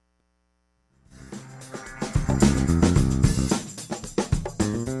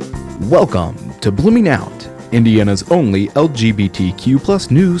Welcome to Blooming Out, Indiana's only LGBTQ plus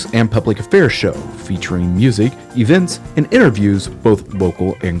news and public affairs show, featuring music, events, and interviews both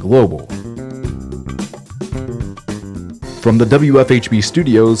local and global. From the WFHB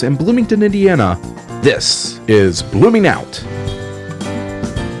studios in Bloomington, Indiana, this is Blooming Out.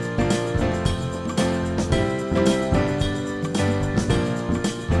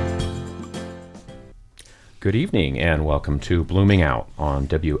 Good evening and welcome to Blooming Out on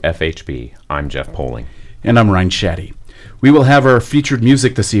WFHB. I'm Jeff Poling. And I'm Ryne Shadday. We will have our featured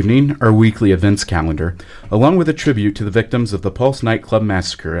music this evening, our weekly events calendar, along with a tribute to the victims of the Pulse Nightclub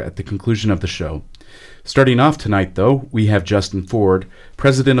massacre at the conclusion of the show. Starting off tonight, though, we have Justin Ford,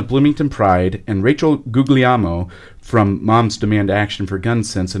 President of Bloomington PRIDE, and Rachel Guglielmo from Moms Demand Action for Gun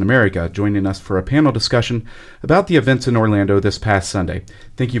Sense in America joining us for a panel discussion about the events in Orlando this past Sunday.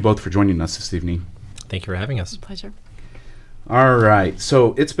 Thank you both for joining us this evening. Thank you for having us. Pleasure. All right,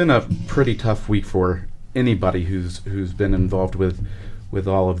 so it's been a pretty tough week for anybody who's been involved with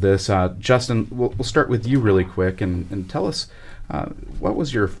all of this. Justin, we'll start with you really quick and tell us what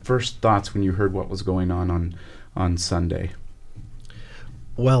was your first thoughts when you heard what was going on Sunday?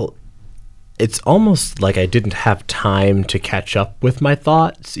 Well, it's almost like I didn't have time to catch up with my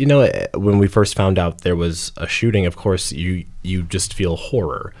thoughts. You know, when we first found out there was a shooting, of course, you just feel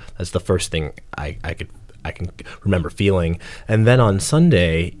horror. That's the first thing I can remember feeling. And then on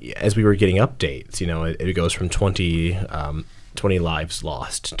Sunday, as we were getting updates, you know, it goes from 20 lives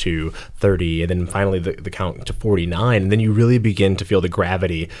lost to 30, and then finally the count to 49, and then you really begin to feel the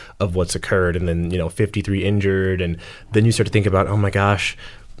gravity of what's occurred, and then, you know, 53 injured, and then you start to think about, oh my gosh,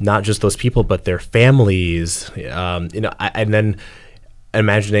 not just those people, but their families, and then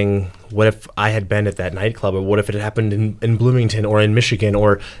imagining what if I had been at that nightclub, or what if it had happened in Bloomington or in Michigan,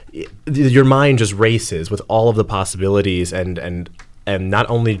 or your mind just races with all of the possibilities, and not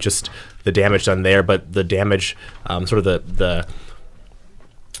only just the damage done there, but the damage, the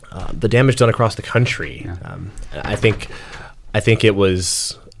damage done across the country. Yeah. I think it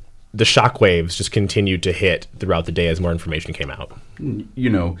was the shockwaves just continued to hit throughout the day as more information came out. You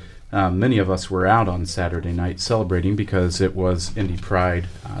know, many of us were out on Saturday night celebrating because it was Indy Pride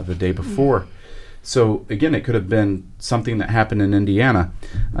the day before. So, again, it could have been something that happened in Indiana.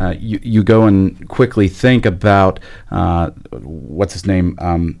 You go and quickly think about, what's his name,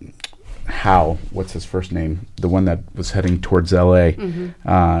 what's his first name? The one that was heading towards L.A.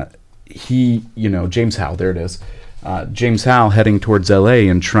 Mm-hmm. James Howe, there it is. James Howe heading towards L.A.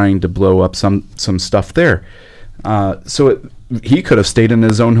 and trying to blow up some stuff there. He could have stayed in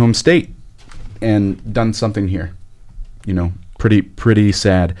his own home state and done something here. You know, pretty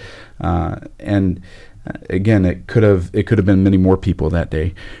sad. And again, it could have been many more people that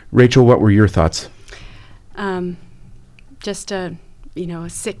day. Rachel, what were your thoughts? Just a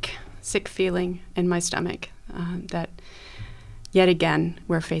sick feeling in my stomach that yet again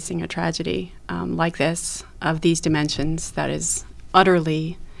we're facing a tragedy like this, of these dimensions, that is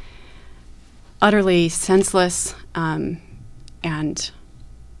utterly senseless and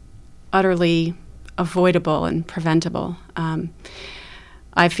utterly avoidable and preventable.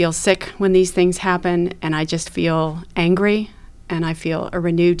 I feel sick when these things happen, and I just feel angry, and I feel a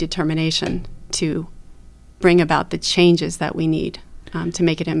renewed determination to bring about the changes that we need to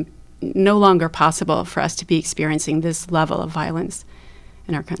make it no longer possible for us to be experiencing this level of violence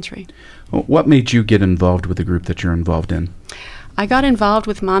in our country. Well, what made you get involved with the group that you're involved in? I got involved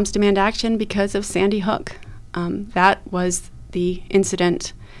with Moms Demand Action because of Sandy Hook. That was the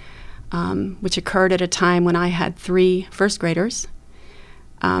incident which occurred at a time when I had 3 first graders.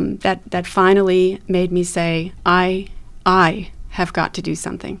 That finally made me say, I have got to do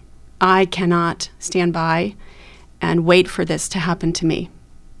something. I cannot stand by and wait for this to happen to me.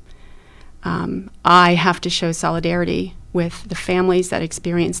 I have to show solidarity with the families that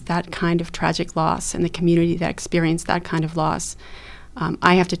experienced that kind of tragic loss and the community that experienced that kind of loss.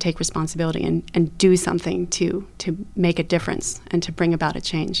 I have to take responsibility and do something to make a difference and to bring about a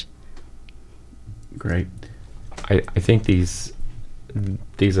change. Great. I think these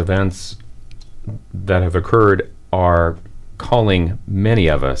events that have occurred are calling many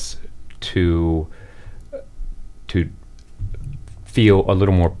of us to feel a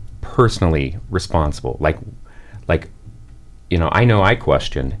little more personally responsible. Like, I know I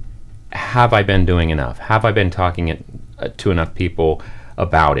question, have I been doing enough? Have I been talking to enough people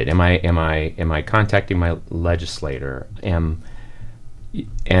about it? Am I contacting my legislator?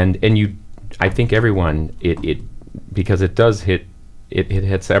 I think everyone, because it does hit, it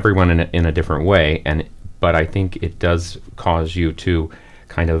hits everyone in a different way, but I think it does cause you to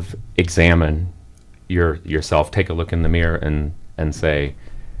kind of examine yourself, take a look in the mirror and say,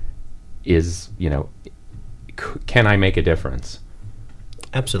 is, can I make a difference?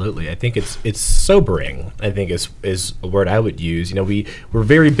 Absolutely. I think it's sobering, I think is a word I would use. We're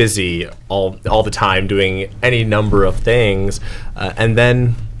very busy all the time doing any number of things, and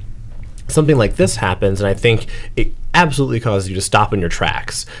then something like this happens, and I think it absolutely causes you to stop in your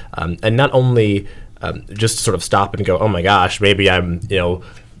tracks, and not only just sort of stop and go, oh my gosh, maybe I'm,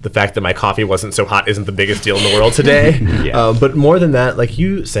 the fact that my coffee wasn't so hot isn't the biggest deal in the world today. Yeah. But more than that, like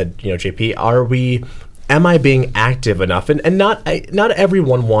you said, JP, am I being active enough? And not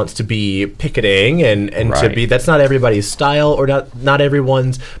everyone wants to be picketing and Right. to be, that's not everybody's style, or not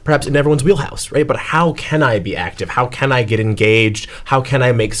everyone's, perhaps in everyone's wheelhouse, right? But how can I be active? How can I get engaged? How can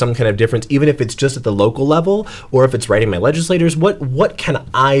I make some kind of difference, even if it's just at the local level, or if it's writing my legislators? What can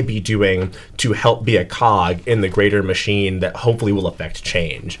I be doing to help be a cog in the greater machine that hopefully will affect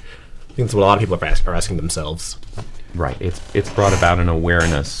change? I think that's what a lot of people are asking themselves. Right. It's brought about an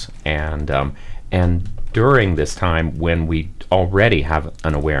awareness, and during this time when we already have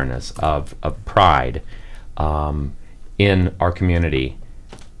an awareness of pride in our community.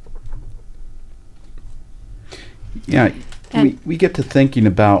 Yeah, we get to thinking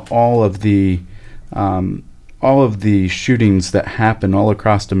about all of the shootings that happen all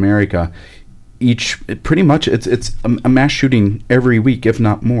across America. Pretty much it's a mass shooting every week, if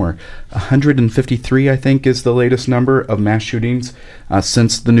not more. 153, I think, is the latest number of mass shootings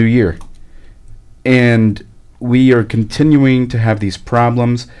since the new year. And we are continuing to have these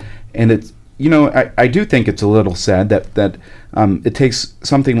problems, and it's, I do think it's a little sad that it takes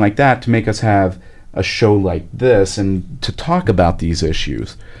something like that to make us have a show like this and to talk about these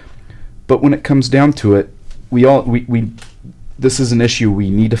issues. But when it comes down to it, this is an issue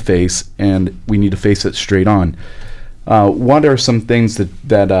we need to face, and we need to face it straight on. What are some things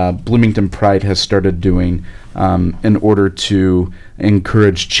that Bloomington Pride has started doing in order to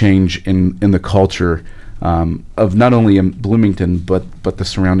encourage change in the culture of not only in Bloomington but the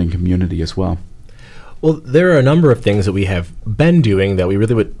surrounding community as well? Well, there are a number of things that we have been doing that we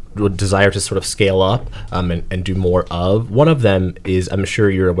really would desire to sort of scale up and do more of. One of them is, I'm sure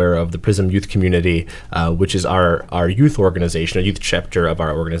you're aware of, the PRISM Youth Community, which is our youth organization, a youth chapter of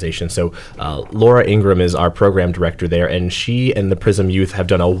our organization. So Laura Ingram is our program director there, and she and the PRISM Youth have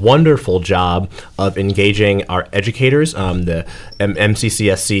done a wonderful job of engaging our educators, the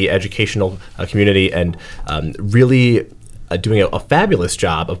MCCSC educational community, and really doing a fabulous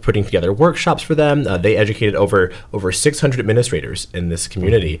job of putting together workshops for them. They educated over 600 administrators in this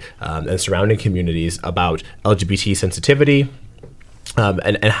community and surrounding communities about LGBT sensitivity,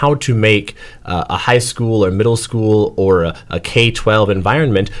 and how to make a high school or middle school or a K-12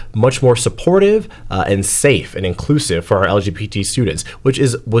 environment much more supportive and safe and inclusive for our LGBT students, which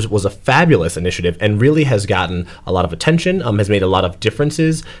was a fabulous initiative and really has gotten a lot of attention, has made a lot of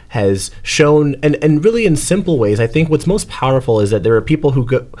differences, has shown, and really in simple ways. I think what's most powerful is that there are people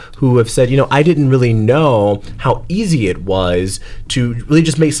who have said, I didn't really know how easy it was to really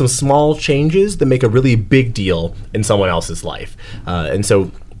just make some small changes that make a really big deal in someone else's life. And so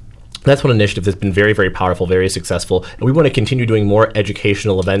that's one initiative that's been very, very powerful, very successful. And we want to continue doing more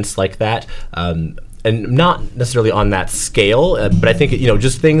educational events like that. And not necessarily on that scale, but I think,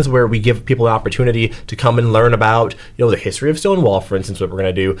 just things where we give people an opportunity to come and learn about, the history of Stonewall, for instance, what we're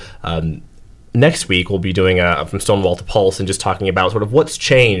going to do. Next week, we'll be doing from Stonewall to Pulse and just talking about sort of what's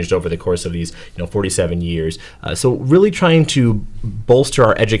changed over the course of these 47 years. So really trying to bolster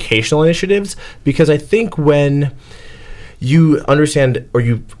our educational initiatives, because I think when you understand or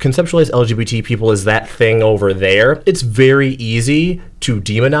you conceptualize LGBT people as that thing over there, it's very easy to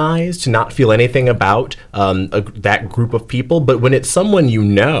demonize, to not feel anything about that group of people. But when it's someone you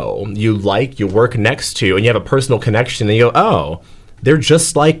like, you work next to, and you have a personal connection, and you go, oh, they're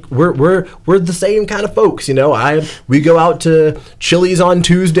just like we're the same kind of folks, we go out to Chili's on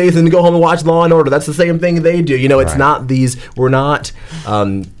Tuesdays and go home and watch Law and Order. That's the same thing they do. It's not these. We're not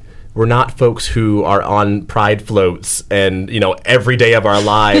folks who are on pride floats and, every day of our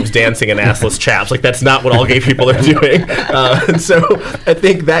lives dancing in assless chaps. Like, that's not what all gay people are doing. And so I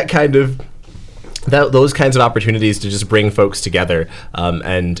think those kinds of opportunities to just bring folks together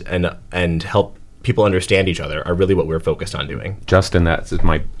and help people understand each other are really what we're focused on doing. Justin, that's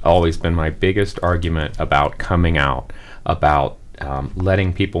always been my biggest argument about coming out, about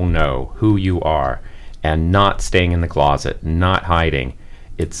letting people know who you are and not staying in the closet, not hiding.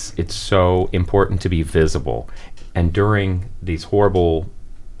 It's so important to be visible. And during these horrible,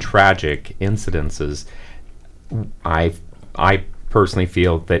 tragic incidences, I personally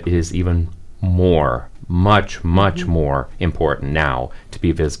feel that it is even much more important now to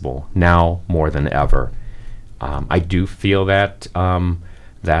be visible, now more than ever. I do feel that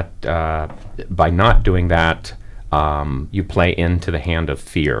that by not doing that, you play into the hand of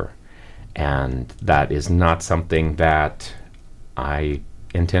fear. And that is not something that I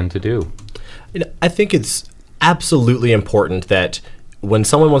intend to do. I think it's absolutely important that when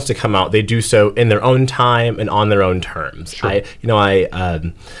someone wants to come out, they do so in their own time and on their own terms. Sure.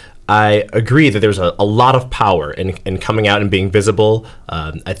 I agree that there's a lot of power in coming out and being visible.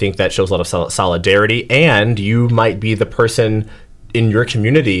 I think that shows a lot of solidarity, and you might be the person in your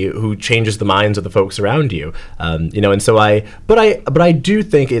community who changes the minds of the folks around you. But I do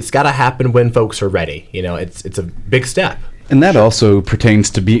think it's got to happen when folks are ready. It's a big step. And that also pertains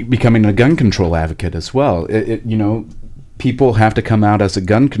to becoming a gun control advocate as well. People have to come out as a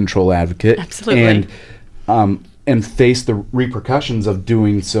gun control advocate. Absolutely. And face the repercussions of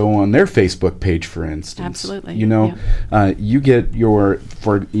doing so on their Facebook page, for instance. Absolutely. You get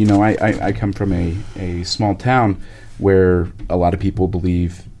I come from a small town where a lot of people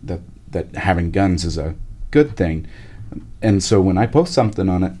believe that having guns is a good thing. And so when I post something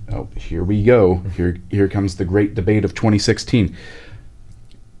on it, here we go. Here comes the great debate of 2016.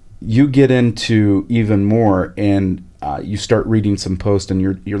 You get into even more, and you start reading some posts, and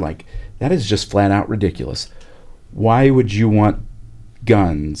you're like, that is just flat out ridiculous. Why would you want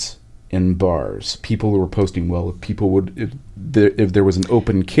guns in bars? People were posting, if there was an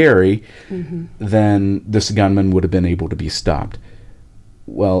open carry, then this gunman would have been able to be stopped.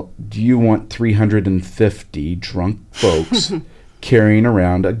 Well, do you want 350 drunk folks carrying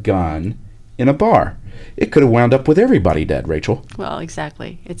around a gun in a bar? It could have wound up with everybody dead, Rachel. Well,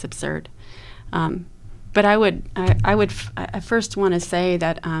 exactly. It's absurd. But I first want to say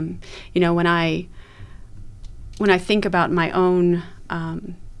that, when I think about my own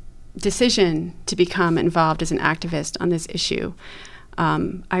decision to become involved as an activist on this issue,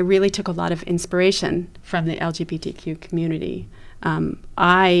 I really took a lot of inspiration from the LGBTQ community.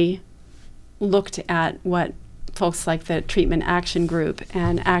 I looked at what folks like the Treatment Action Group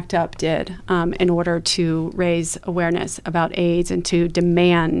and ACT UP did in order to raise awareness about AIDS and to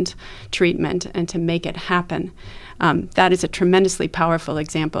demand treatment and to make it happen. That is a tremendously powerful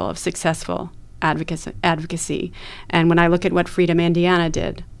example of successful advocacy. And when I look at what Freedom Indiana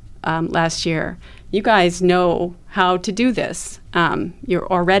did last year, you guys know how to do this. You're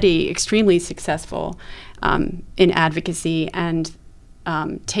already extremely successful in advocacy, and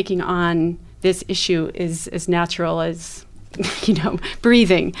taking on this issue is as natural as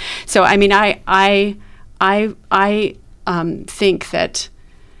breathing. So I mean, I think that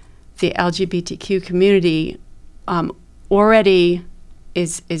the LGBTQ community already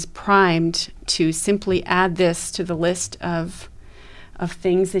is primed to simply add this to the list of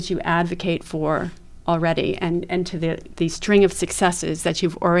things that you advocate for already, and to the string of successes that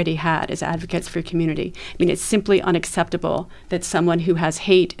you've already had as advocates for your community. I mean, it's simply unacceptable that someone who has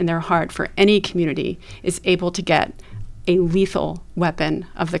hate in their heart for any community is able to get a lethal weapon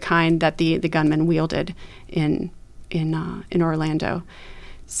of the kind that the gunman wielded in Orlando.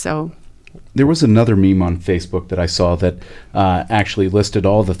 So there was another meme on Facebook that I saw that actually listed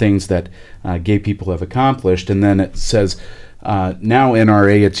all the things that gay people have accomplished, and then it says, now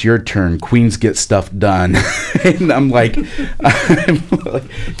NRA, it's your turn. Queens get stuff done. And I'm like,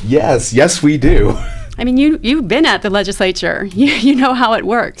 yes, we do. I mean, you've been at the legislature. You know how it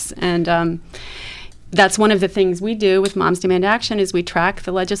works. And that's one of the things we do with Moms Demand Action is we track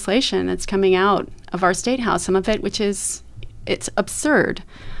the legislation that's coming out of our state house, some of it which it's absurd.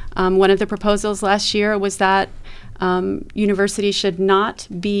 One of the proposals last year was that universities should not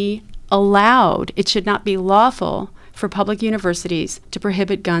be allowed, it should not be lawful for public universities to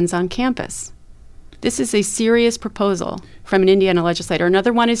prohibit guns on campus. This is a serious proposal from an Indiana legislator.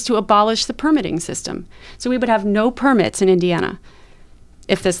 Another one is to abolish the permitting system. So we would have no permits in Indiana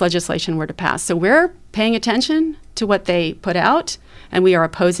if this legislation were to pass. So we're paying attention to what they put out, and we are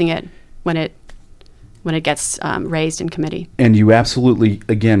opposing it when it gets raised in committee. And you absolutely,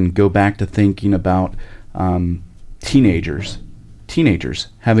 again, go back to thinking about teenagers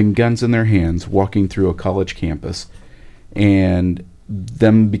having guns in their hands, walking through a college campus, and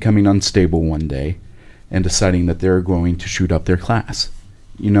them becoming unstable one day and deciding that they're going to shoot up their class.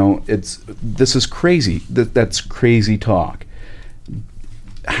 This is crazy. That's crazy talk.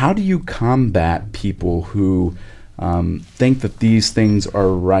 How do you combat people who think that these things are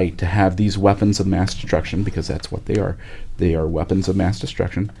right, to have these weapons of mass destruction, because that's what they are. They are weapons of mass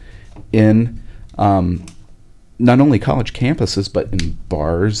destruction in not only college campuses, but in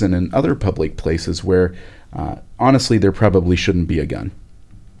bars and in other public places where, honestly, there probably shouldn't be a gun.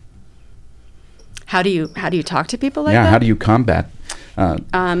 How do you talk to people like that? Yeah, how do you combat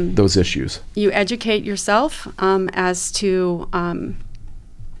those issues? You educate yourself as to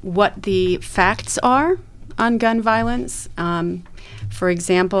what the facts are on gun violence. For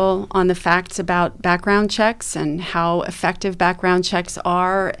example, on the facts about background checks and how effective background checks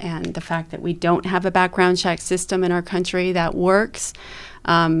are, and the fact that we don't have a background check system in our country that works.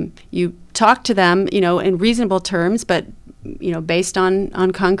 You talk to them, in reasonable terms, but based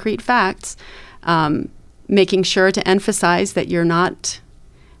on concrete facts, making sure to emphasize that you're not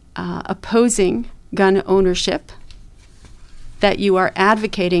opposing gun ownership, that you are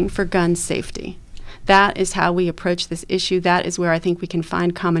advocating for gun safety. That is how we approach this issue. That is where I think we can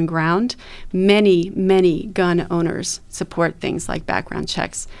find common ground. Many, many gun owners support things like background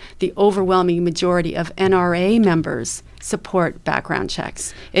checks. The overwhelming majority of NRA members support background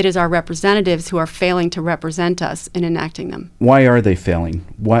checks. It is our representatives who are failing to represent us in enacting them. Why are they failing?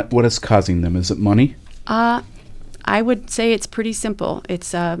 What is causing them? Is it money? I would say it's pretty simple.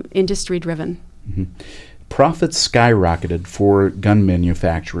 It's industry-driven. Mm-hmm. Profits skyrocketed for gun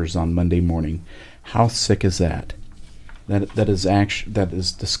manufacturers on Monday morning. How sick is that? That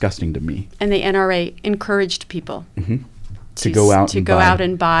is disgusting to me. And the NRA encouraged people to go out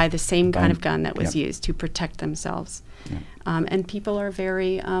and buy the same kind of gun that was used to protect themselves. Yeah. And people are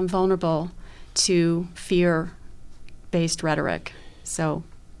very vulnerable to fear-based rhetoric. So,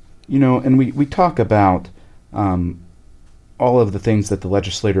 and we talk about all of the things that the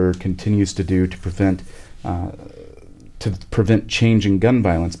legislator continues to do to prevent change in gun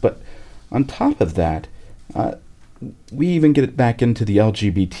violence, but on top of that, we even get it back into the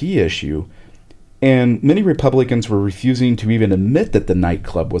LGBT issue, and many Republicans were refusing to even admit that the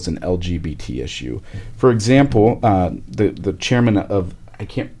nightclub was an LGBT issue. For example, the chairman of,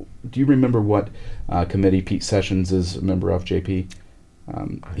 do you remember what committee Pete Sessions is a member of, JP?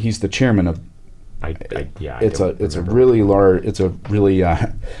 He's the chairman of. It's a really large, it's a really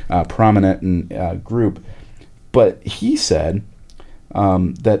prominent group, but he said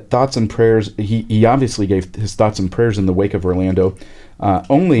that thoughts and prayers. He obviously gave his thoughts and prayers in the wake of Orlando,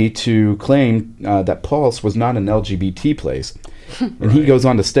 only to claim that Pulse was not an LGBT place. And he goes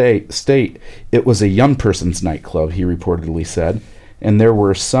on to state it was a young person's nightclub. He reportedly said, and there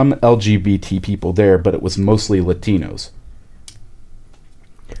were some LGBT people there, but it was mostly Latinos.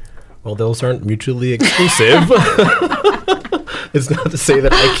 Well, those aren't mutually exclusive. It's not to say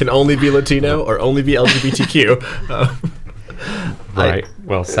that I can only be Latino or only be LGBTQ. Right.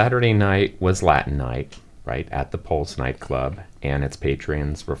 Well, Saturday night was Latin night, right, at the Pulse Nightclub, and its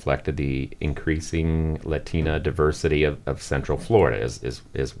patrons reflected the increasing Latina diversity of Central Florida, is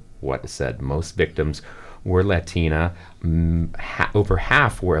what is said. Most victims were Latina. Over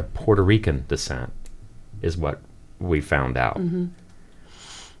half were of Puerto Rican descent, is what we found out. Mm-hmm.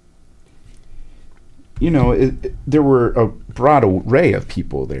 There were a broad array of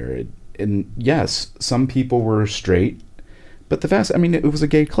people there. And yes, some people were straight, but it was a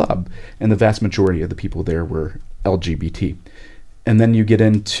gay club, and the vast majority of the people there were LGBT. And then you get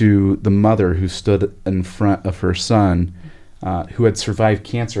into the mother who stood in front of her son, who had survived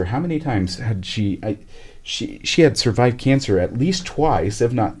cancer. How many times had she had survived cancer at least twice,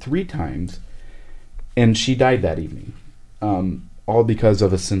 if not 3 times, and she died that evening. All because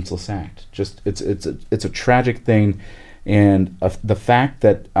of a senseless act. Just it's a tragic thing, and the fact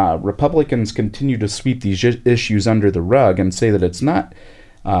that Republicans continue to sweep these issues under the rug and say that it's not,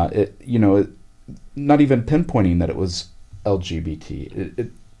 not even pinpointing that it was LGBT.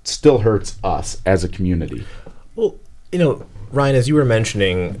 It still hurts us as a community. Well, Ryne, as you were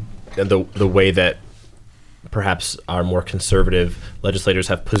mentioning, the way that perhaps our more conservative legislators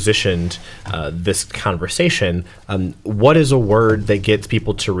have positioned this conversation, what is a word that gets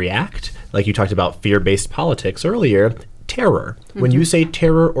people to react? Like you talked about fear-based politics earlier, terror. Mm-hmm. When you say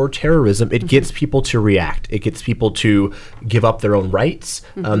terror or terrorism, it gets people to react. It gets people to give up their own rights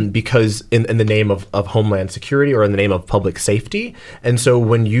because in the name of homeland security or in the name of public safety. And so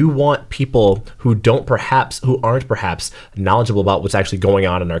when you want people who aren't perhaps knowledgeable about what's actually going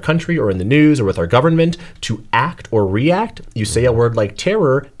on in our country or in the news or with our government to act or react, you say a word like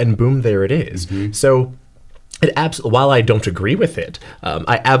terror and boom, there it is. Mm-hmm. So while I don't agree with it,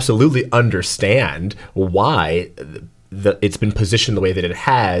 I absolutely understand why it's been positioned the way that it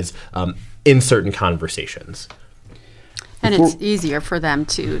has in certain conversations. And it's easier for them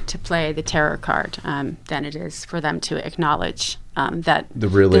to play the terror card than it is for them to acknowledge that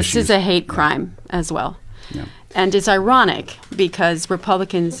this is a hate crime as well. Yeah. And it's ironic because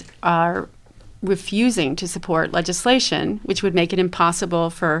Republicans are refusing to support legislation which would make it impossible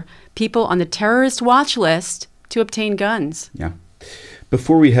for people on the terrorist watch list to obtain guns. Yeah.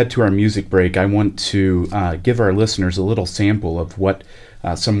 Before we head to our music break, I want to give our listeners a little sample of what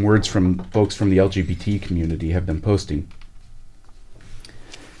some words from folks from the LGBT community have been posting.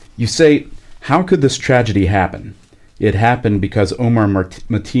 You say, how could this tragedy happen? It happened because Omar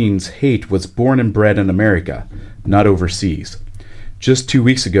Mateen's hate was born and bred in America, not overseas. Just 2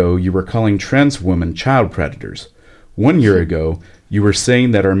 weeks ago, you were calling trans women child predators. 1 year ago, you were saying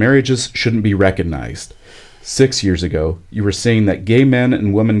that our marriages shouldn't be recognized. 6 years ago, you were saying that gay men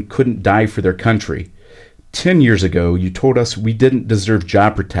and women couldn't die for their country. 10 years ago, you told us we didn't deserve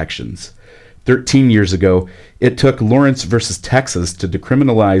job protections. 13 years ago, it took Lawrence versus Texas to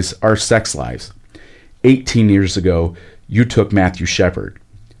decriminalize our sex lives. 18 years ago, you took Matthew Shepard.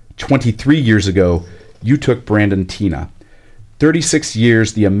 23 years ago, you took Brandon Teena. 36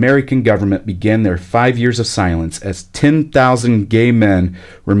 years, the American government began their 5 years of silence as 10,000 gay men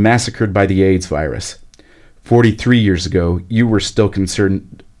were massacred by the AIDS virus. 43 years ago, we were still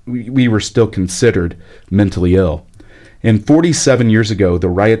considered mentally ill. And 47 years ago, the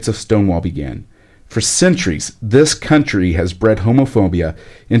riots of Stonewall began. For centuries, this country has bred homophobia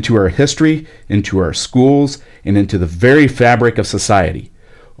into our history, into our schools, and into the very fabric of society.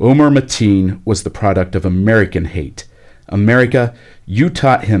 Omar Mateen was the product of American hate. America, you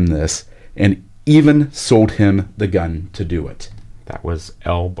taught him this, and even sold him the gun to do it. That was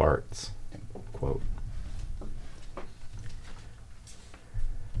L. Bart's quote.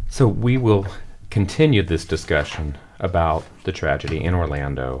 So we will continue this discussion about the tragedy in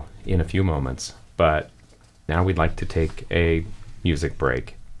Orlando in a few moments, but now we'd like to take a music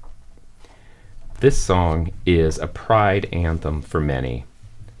break. This song is a pride anthem for many.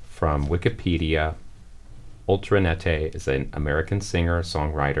 From Wikipedia, Ultranete is an American singer,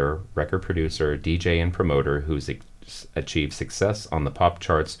 songwriter, record producer, DJ, and promoter who's achieved success on the pop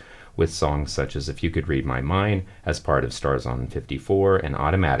charts with songs such as If You Could Read My Mind as part of Stars on 54 and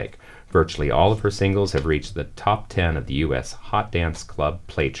Automatic. Virtually all of her singles have reached the top 10 of the U.S. Hot Dance Club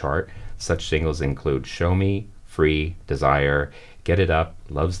Play Chart. Such singles include Show Me, Free, Desire, Get It Up,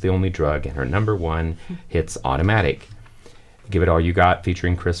 Love's the Only Drug, and her number one hits Automatic. Give It All You Got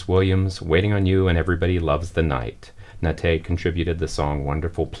featuring Chris Williams, Waiting on You, and Everybody Loves the Night. Nate contributed the song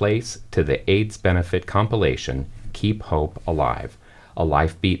Wonderful Place to the AIDS benefit compilation Keep Hope Alive, a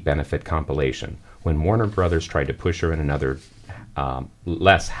Life Beat benefit compilation. When Warner Brothers tried to push her in another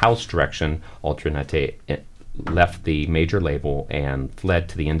less house direction, Ultranete left the major label and fled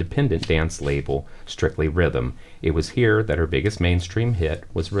to the independent dance label Strictly Rhythm. It was here that her biggest mainstream hit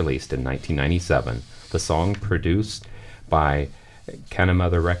was released in 1997. The song, produced by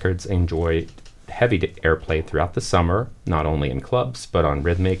Canamother Records, enjoyed heavy airplay throughout the summer, not only in clubs, but on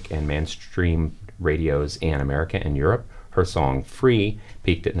rhythmic and mainstream radios in America and Europe. Her song, Free,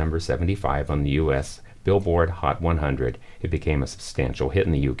 peaked at number 75 on the U.S. Billboard Hot 100. It became a substantial hit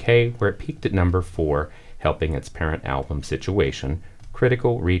in the UK, where it peaked at number 4, helping its parent album Situation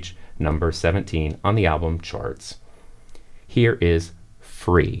Critical reach number 17 on the album charts. Here is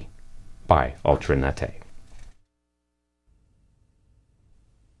Free by Ultranete.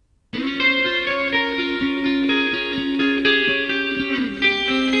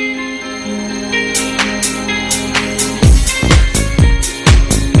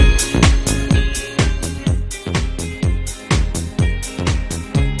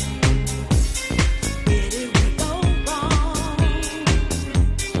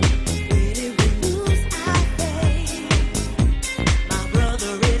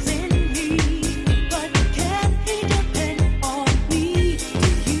 Brother is in me, but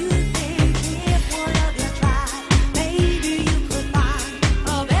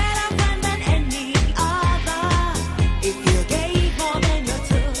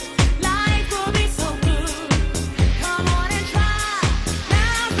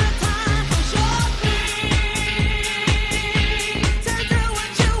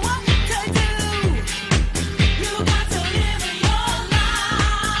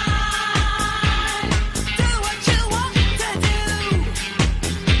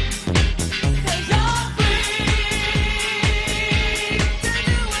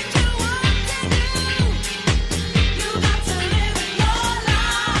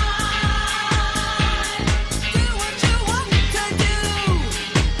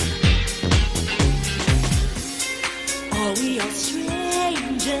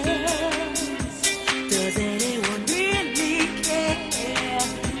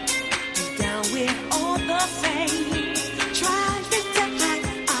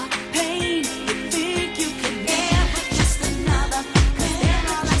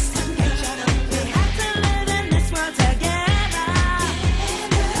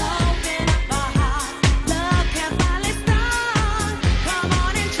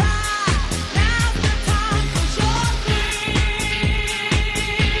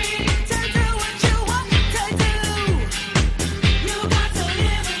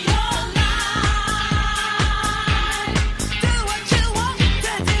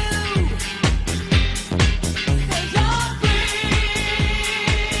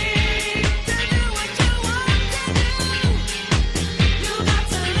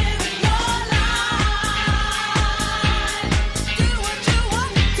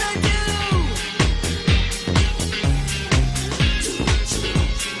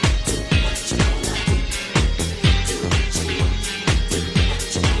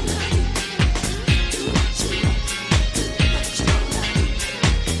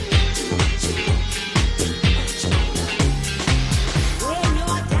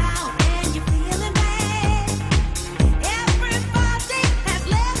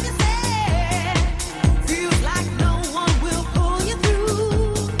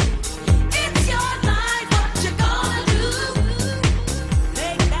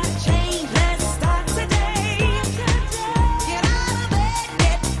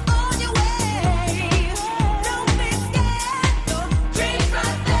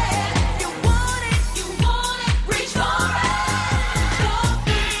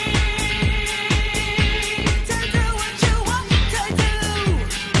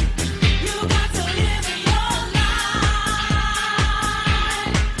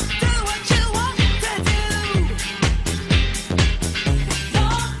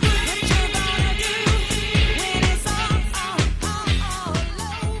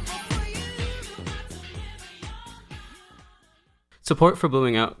Support for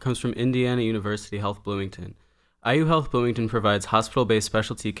Blooming Out comes from Indiana University Health Bloomington. IU Health Bloomington provides hospital-based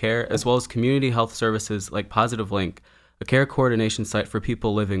specialty care as well as community health services like Positive Link, a care coordination site for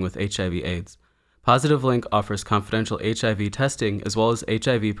people living with HIV/AIDS. Positive Link offers confidential HIV testing as well as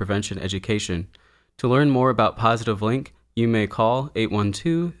HIV prevention education. To learn more about Positive Link, you may call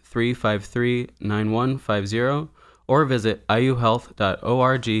 812-353-9150 or visit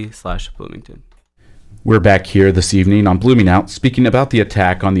iuhealth.org/Bloomington. We're back here this evening on Blooming Out, speaking about the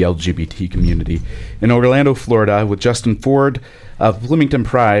attack on the LGBT community in Orlando, Florida, with Justin Ford of Bloomington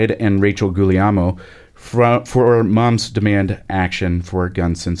PRIDE and Rachel Guglielmo for Moms Demand Action for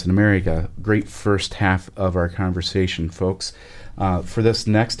Gun Sense in America. Great first half of our conversation, folks. For this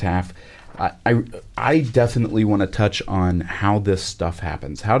next half, I definitely want to touch on how this stuff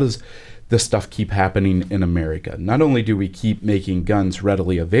happens. How does this stuff keep happening in America? Not only do we keep making guns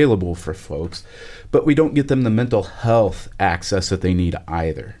readily available for folks, but we don't get them the mental health access that they need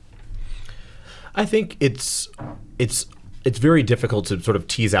either. I think it's very difficult to sort of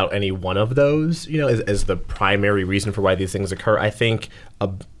tease out any one of those, as the primary reason for why these things occur. I think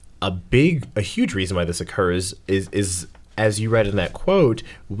a huge reason why this occurs is as you read in that quote,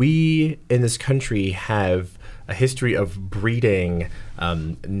 we in this country have a history of breeding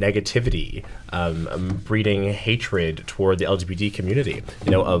negativity, breeding hatred toward the LGBT community,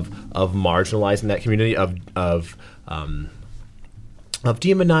 of marginalizing that community, of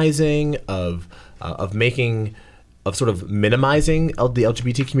demonizing, of sort of minimizing the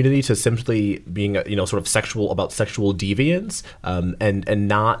LGBT community to simply being, sort of sexual deviance, and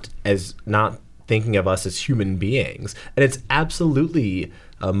not thinking of us as human beings. And it's absolutely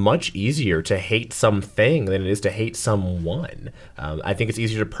much easier to hate something than it is to hate someone. I think it's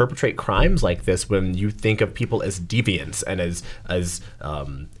easier to perpetrate crimes like this when you think of people as deviants and as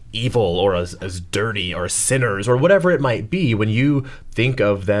evil or as dirty or sinners or whatever it might be, when you think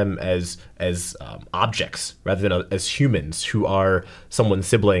of them as objects rather than as humans who are someone's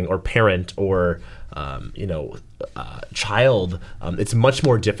sibling or parent or child. It's much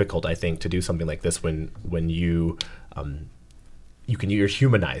more difficult, I think, to do something like this when you're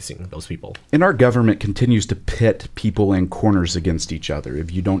humanizing those people. And our government continues to pit people in corners against each other.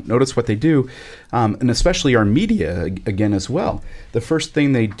 If you don't notice what they do, and especially our media, again, as well. The first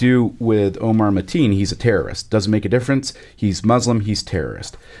thing they do with Omar Mateen, he's a terrorist. Doesn't make a difference. He's Muslim, he's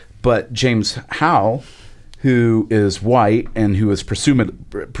terrorist. But James Howe, who is white and who is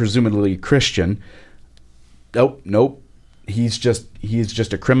presumably Christian, nope. He's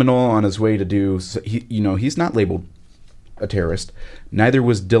just a criminal on his way to do. He's not labeled a terrorist. Neither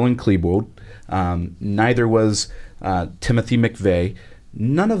was Dylan Klebold. Neither was Timothy McVeigh.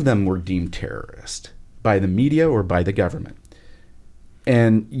 None of them were deemed terrorist by the media or by the government.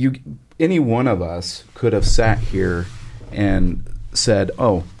 And any one of us could have sat here and said,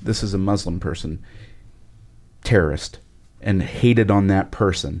 "Oh, this is a Muslim person, terrorist," and hated on that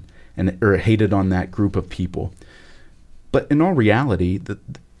person or hated on that group of people. But in all reality,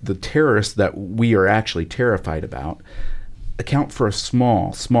 the terrorists that we are actually terrified about account for a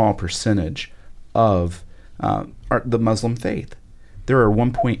small percentage of the Muslim faith. There are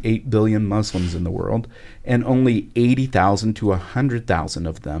 1.8 billion Muslims in the world, and only 80,000 to 100,000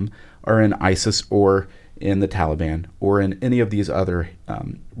 of them are in ISIS or in the Taliban or in any of these other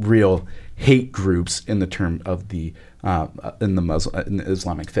real hate groups in the term of in the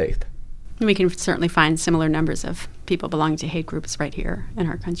Islamic faith. We can certainly find similar numbers of people belonging to hate groups right here in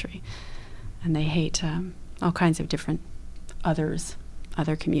our country, and they hate all kinds of different other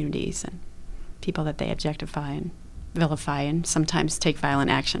communities and people that they objectify and vilify and sometimes take violent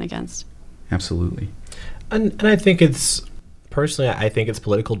action against. Absolutely. And I think it's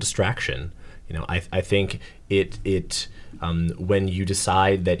political distraction. I think it when you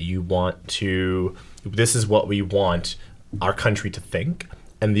decide that you want to, this is what we want our country to think,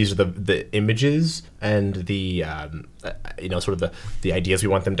 and these are the images and the sort of the ideas we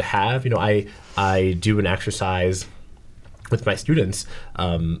want them to have. I do an exercise with my students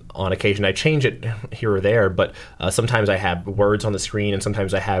on occasion. I change it here or there, but sometimes I have words on the screen and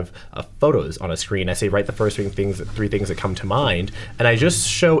sometimes I have photos on a screen. I say, write the first three things that come to mind, and I just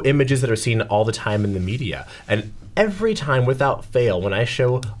show images that are seen all the time in the media. And every time, without fail, when I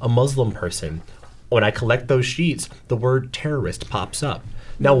show a Muslim person, when I collect those sheets, the word terrorist pops up.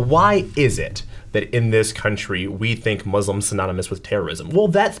 Now, why is it that in this country we think Muslims synonymous with terrorism? Well,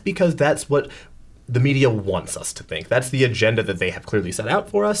 that's because that's what the media wants us to think. That's the agenda that they have clearly set out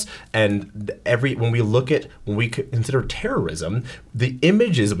for us. And when we consider terrorism, the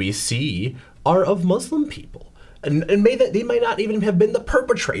images we see are of Muslim people. And they might not even have been the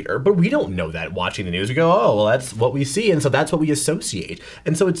perpetrator, but we don't know that watching the news. We go, oh, well, that's what we see, and so that's what we associate.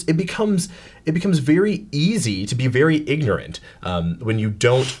 And so it becomes very easy to be very ignorant when you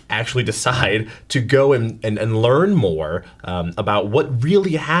don't actually decide to go and learn more about what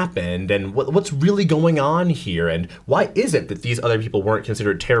really happened and what's really going on here, and why is it that these other people weren't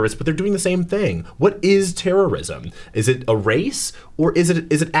considered terrorists, but they're doing the same thing? What is terrorism? Is it a race, or is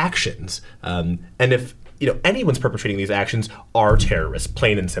it actions? And if anyone's perpetrating these actions are terrorists,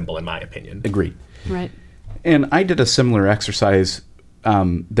 plain and simple, in my opinion. Agreed. Right. And I did a similar exercise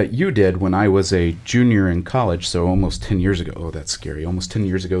that you did when I was a junior in college, so almost 10 years ago. Oh, that's scary. Almost 10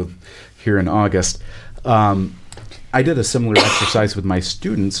 years ago here in August. I did a similar exercise with my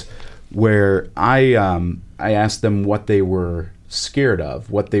students where I asked them what they were scared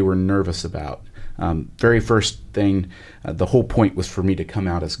of, what they were nervous about. Very first thing, the whole point was for me to come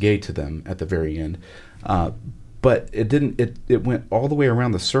out as gay to them at the very end. But it didn't. It went all the way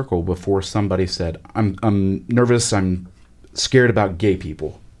around the circle before somebody said, "I'm nervous. I'm scared about gay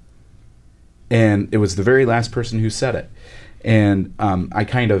people." And it was the very last person who said it. And I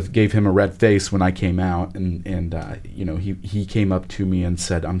kind of gave him a red face when I came out, and he came up to me and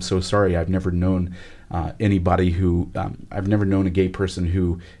said, "I'm so sorry. I've never known anybody who I've never known a gay person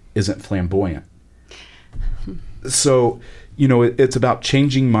who isn't flamboyant." So, it's about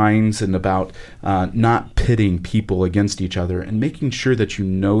changing minds and about not pitting people against each other, and making sure that you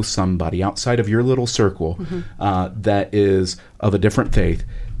know somebody outside of your little circle that is of a different faith,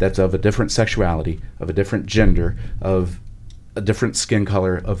 that's of a different sexuality, of a different gender, of a different skin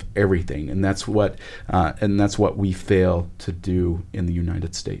color, of everything. And that's what we fail to do in the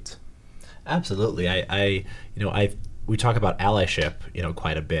United States. Absolutely. We talk about allyship,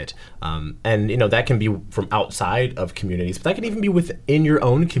 quite a bit, and that can be from outside of communities, but that can even be within your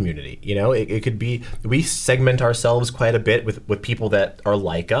own community. It could be, we segment ourselves quite a bit with people that are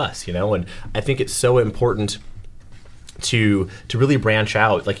like us, and I think it's so important to really branch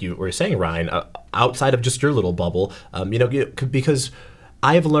out, like you were saying, Ryne, outside of just your little bubble, because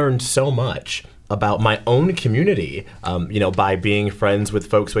I've learned so much about my own community, by being friends with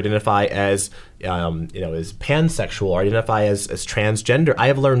folks who identify as, as pansexual or identify as transgender. I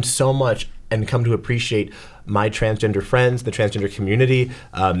have learned so much and come to appreciate my transgender friends, the transgender community,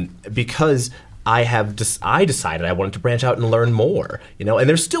 because I decided I wanted to branch out and learn more, and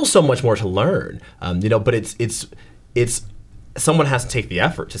there's still so much more to learn, but it's someone has to take the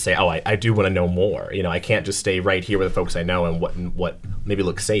effort to say, oh, I do want to know more. I can't just stay right here with the folks I know and what maybe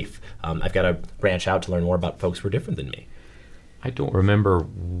looks safe. I've got to branch out to learn more about folks who are different than me. I don't remember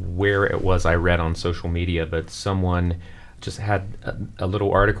where it was I read on social media, but someone just had a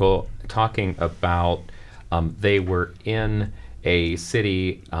little article talking about they were in a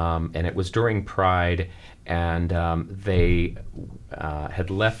city and it was during Pride, and they had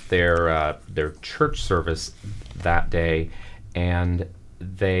left their church service that day, and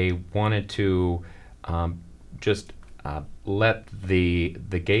they wanted to just let the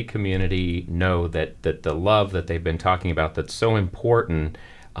gay community know that the love that they've been talking about, that's so important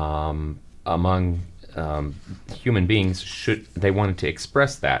among human beings, they wanted to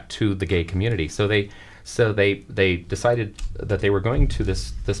express that to the gay community. So they decided that they were going to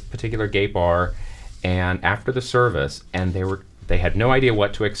this particular gay bar, and after the service, and they had no idea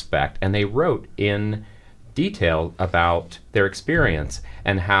what to expect, and they wrote in detail about their experience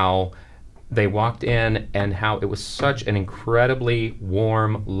and how they walked in and how it was such an incredibly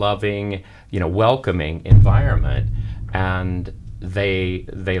warm, loving, welcoming environment, and they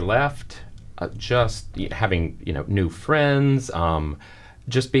left just having new friends,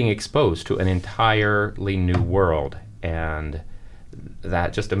 just being exposed to an entirely new world. And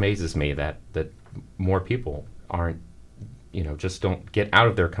that just amazes me that more people aren't, just don't get out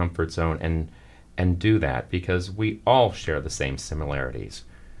of their comfort zone and do that, because we all share the same similarities.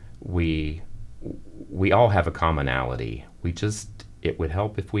 We all have a commonality. It would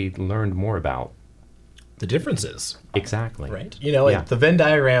help if we learned more about the differences. Exactly. Right. The Venn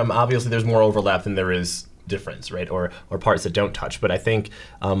diagram, obviously there's more overlap than there is difference, right? Or parts that don't touch. But I think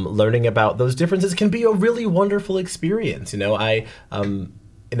learning about those differences can be a really wonderful experience. For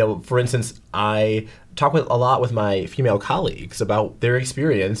instance, I talk a lot with my female colleagues about their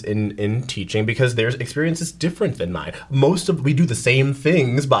experience in teaching, because their experience is different than mine. We do the same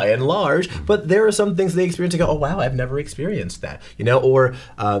things by and large, but there are some things they experience and go, oh wow, I've never experienced that, or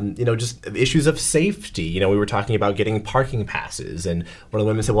just issues of safety. We were talking about getting parking passes, and one of the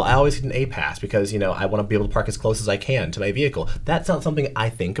women said, well, I always get an A pass because I want to be able to park as close as I can to my vehicle. That's not something I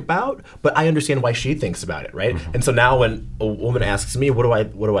think about, but I understand why she thinks about it, right? Mm-hmm. And so now when a woman asks me, what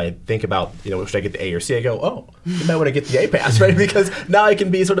do I think about, should I get the A or See, I go, oh, you might want to get the A pass, right? Because now I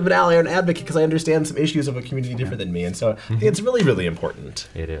can be sort of an ally or an advocate because I understand some issues of a community different than me. And so I think it's really, really important.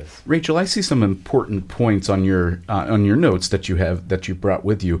 It is. Rachel, I see some important points on your notes that you brought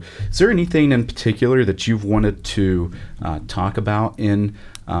with you. Is there anything in particular that you've wanted to talk about in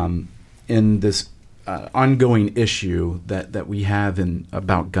this ongoing issue that we have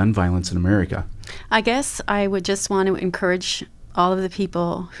about gun violence in America? I guess I would just want to encourage all of the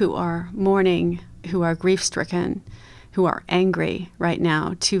people who are mourning, who are grief-stricken, who are angry right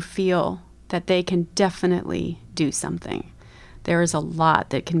now to feel that they can definitely do something. There is a lot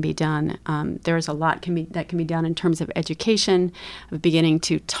that can be done. There is a lot that can be done in terms of education, of beginning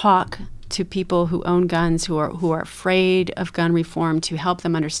to talk to people who own guns, who are afraid of gun reform, to help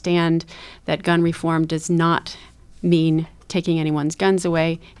them understand that gun reform does not mean taking anyone's guns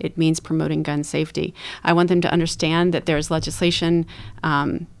away. It means promoting gun safety. I want them to understand that there's legislation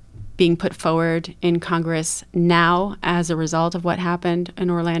being put forward in Congress now as a result of what happened in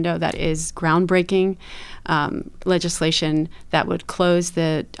Orlando that is groundbreaking legislation that would close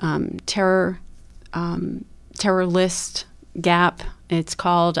the terror list gap. It's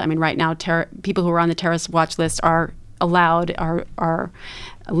called. I mean, right now, people who are on the terrorist watch list are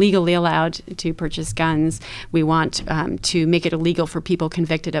legally allowed to purchase guns. We want to make it illegal for people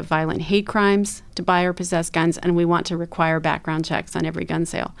convicted of violent hate crimes to buy or possess guns, and we want to require background checks on every gun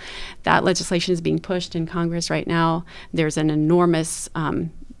sale. That legislation is being pushed in Congress right now. There's an enormous,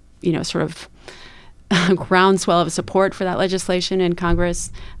 sort of groundswell of support for that legislation in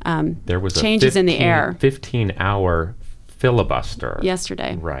Congress. There was changes in the air. 15-hour filibuster.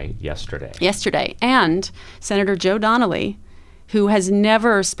 Yesterday. Right, yesterday. And Senator Joe Donnelly, who has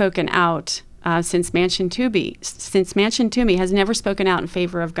never spoken out since Manchin Toomey has never spoken out in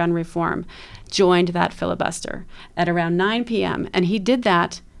favor of gun reform, joined that filibuster at around 9 p.m. And he did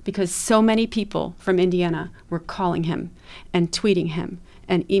that because so many people from Indiana were calling him and tweeting him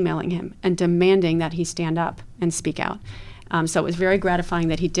and emailing him and demanding that he stand up and speak out. So it was very gratifying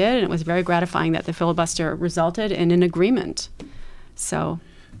that he did, and it was very gratifying that the filibuster resulted in an agreement. So,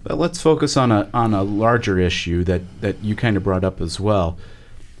 but let's focus on a larger issue that you kind of brought up as well.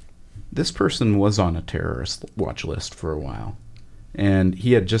 This person was on a terrorist watch list for a while, and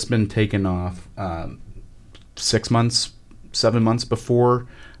he had just been taken off 7 months before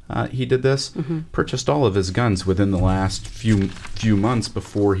he did this. Mm-hmm. Purchased all of his guns within the last few months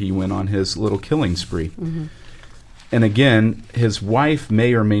before he went on his little killing spree. Mm-hmm. And again, his wife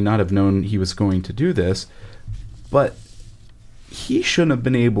may or may not have known he was going to do this, but he shouldn't have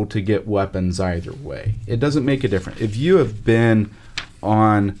been able to get weapons either way. It doesn't make a difference. If you have been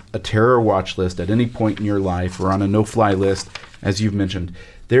on a terror watch list at any point in your life or on a no-fly list, as you've mentioned,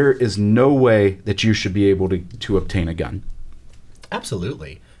 there is no way that you should be able to obtain a gun.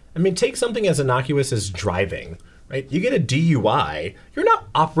 Absolutely. I mean, take something as innocuous as driving. Right? You get a DUI, you're not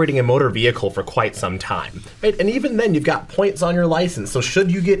operating a motor vehicle for quite some time, right? And even then, you've got points on your license. So should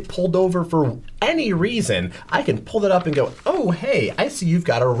you get pulled over for any reason, I can pull that up and go, oh, hey, I see you've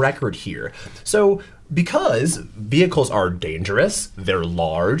got a record here. So because vehicles are dangerous, they're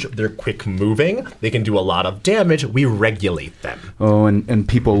large, they're quick moving, they can do a lot of damage, we regulate them. Oh, and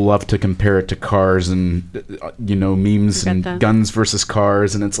people love to compare it to cars and, memes and guns versus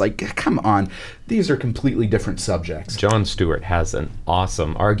cars. And it's like, come on, these are completely different subjects. Jon Stewart has an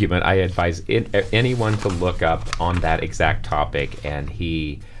awesome argument. I advise anyone to look up on that exact topic, and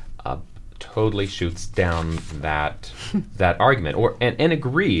he totally shoots down that argument and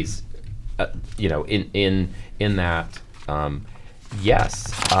agrees. In that,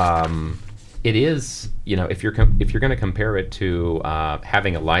 yes, it is. If you're going to compare it to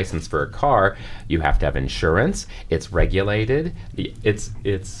having a license for a car, you have to have insurance. It's regulated.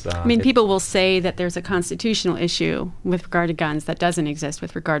 People will say that there's a constitutional issue with regard to guns that doesn't exist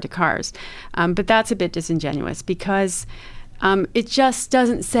with regard to cars, but that's a bit disingenuous because it just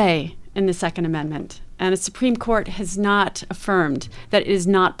doesn't say in the Second Amendment. And the Supreme Court has not affirmed that it is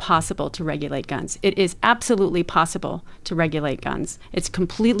not possible to regulate guns. It is absolutely possible to regulate guns. It's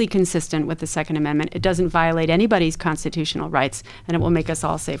completely consistent with the Second Amendment. It doesn't violate anybody's constitutional rights, and it will make us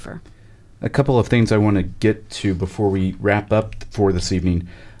all safer. A couple of things I want to get to before we wrap up for this evening.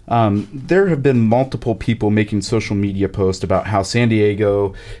 There have been multiple people making social media posts about how San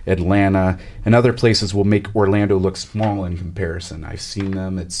Diego, Atlanta, and other places will make Orlando look small in comparison. I've seen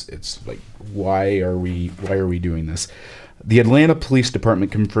them. It's like, why are we doing this? The Atlanta Police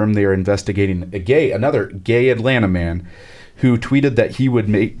Department confirmed they are investigating another gay Atlanta man who tweeted that he would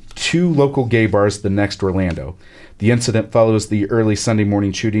make 2 local gay bars the next Orlando. The incident follows the early Sunday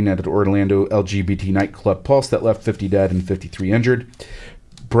morning shooting at an Orlando LGBT nightclub Pulse that left 50 dead and 53 injured.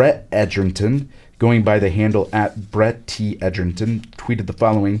 Brett Edgerton going by the handle at Brett T. Edgerton, tweeted the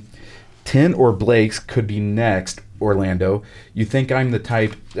following: 10 or Blakes could be next, Orlando. You think I'm the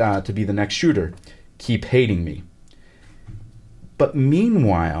type to be the next shooter. Keep hating me. But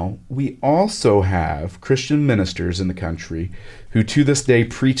meanwhile, we also have Christian ministers in the country who to this day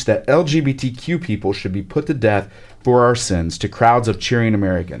preach that LGBTQ people should be put to death for our sins to crowds of cheering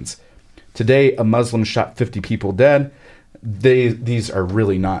Americans. Today, a Muslim shot 50 people dead. These are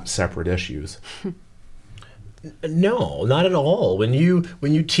really not separate issues. No, not at all. When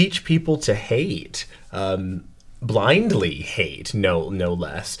you teach people to hate, blindly hate, no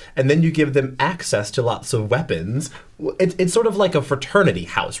less, and then you give them access to lots of weapons, it's sort of like a fraternity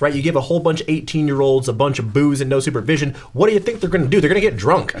house, right? You give a whole bunch of 18-year-olds a bunch of booze and no supervision. What do you think they're going to do? They're going to get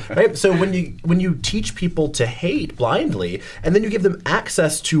drunk, right? So when you teach people to hate blindly, and then you give them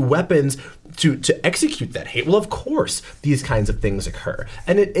access to weapons to execute that hate, well, of course, these kinds of things occur.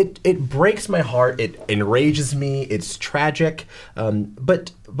 And it breaks my heart. It enrages me. It's tragic.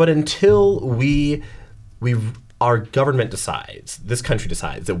 But until our government decides, this country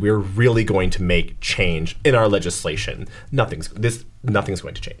decides that we're really going to make change in our legislation, nothing's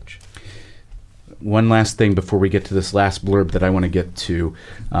going to change. One last thing before we get to this last blurb that I want to get to,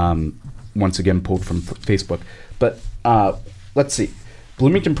 once again pulled from Facebook. But let's see.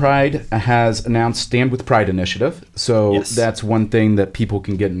 Bloomington Pride has announced Stand With Pride initiative. So Yes. That's one thing that people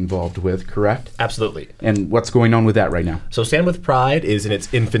can get involved with, correct? Absolutely. And what's going on with that right now? So Stand With Pride is in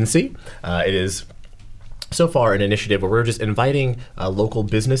its infancy. It is so far an initiative where we're just inviting local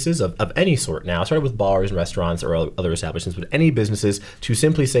businesses of any sort now, started with bars and restaurants or other establishments, but any businesses to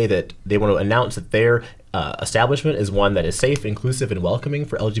simply say that they want to announce that their establishment is one that is safe, inclusive, and welcoming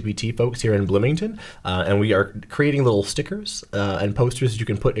for LGBT folks here in Bloomington. And we are creating little stickers and posters that you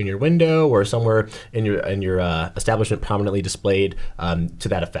can put in your window or somewhere in your establishment prominently displayed to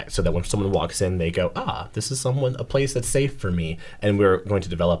that effect, so that when someone walks in, they go, this is a place that's safe for me. And we're going to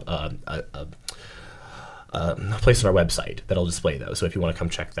develop a place on our website that'll display those. So if you want to come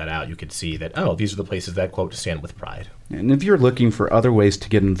check that out, you can see that, these are the places that, quote, stand with pride. And if you're looking for other ways to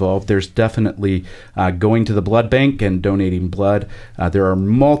get involved, there's definitely going to the blood bank and donating blood. There are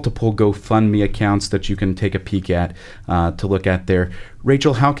multiple GoFundMe accounts that you can take a peek at to look at there.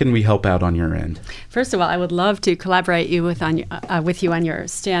 Rachel, how can we help out on your end? First of all, I would love to collaborate with you on your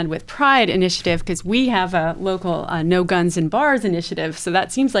Stand With Pride initiative, because we have a local No Guns in Bars initiative. So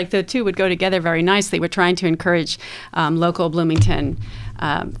that seems like the two would go together very nicely. We're trying to encourage local Bloomington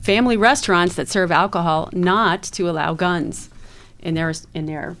family restaurants that serve alcohol not to allow guns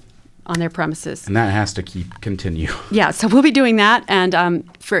on their premises. And that has to continue. Yeah, so we'll be doing that. And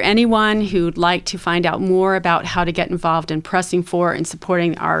for anyone who'd like to find out more about how to get involved in pressing for and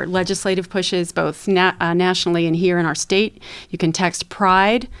supporting our legislative pushes, both nationally and here in our state, you can text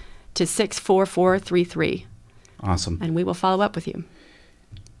PRIDE to 64433. Awesome. And we will follow up with you.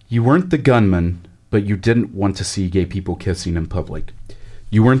 You weren't the gunman, but you didn't want to see gay people kissing in public.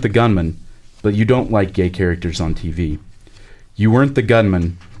 You weren't the gunman, but you don't like gay characters on TV. You weren't the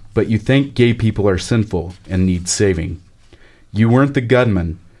gunman, but you think gay people are sinful and need saving. You weren't the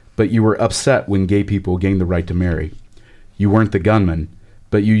gunman, but you were upset when gay people gained the right to marry. You weren't the gunman,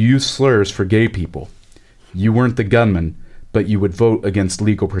 but you used slurs for gay people. You weren't the gunman, but you would vote against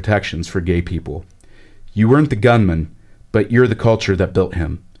legal protections for gay people. You weren't the gunman, but you're the culture that built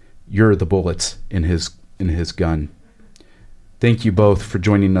him. You're the bullets in his gun. Thank you both for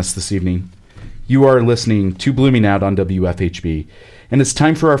joining us this evening. You are listening to Blooming Out on WFHB, and it's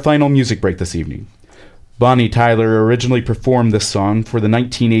time for our final music break this evening. Bonnie Tyler originally performed this song for the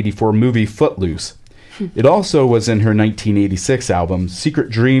 1984 movie Footloose. It also was in her 1986 album Secret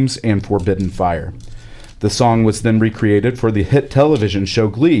Dreams and Forbidden Fire. The song was then recreated for the hit television show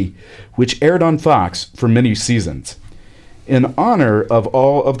Glee, which aired on Fox for many seasons. In honor of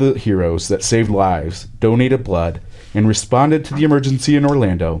all of the heroes that saved lives, donated blood, and responded to the emergency in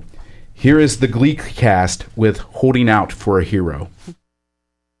Orlando, here is the Glee cast with Holding Out for a Hero.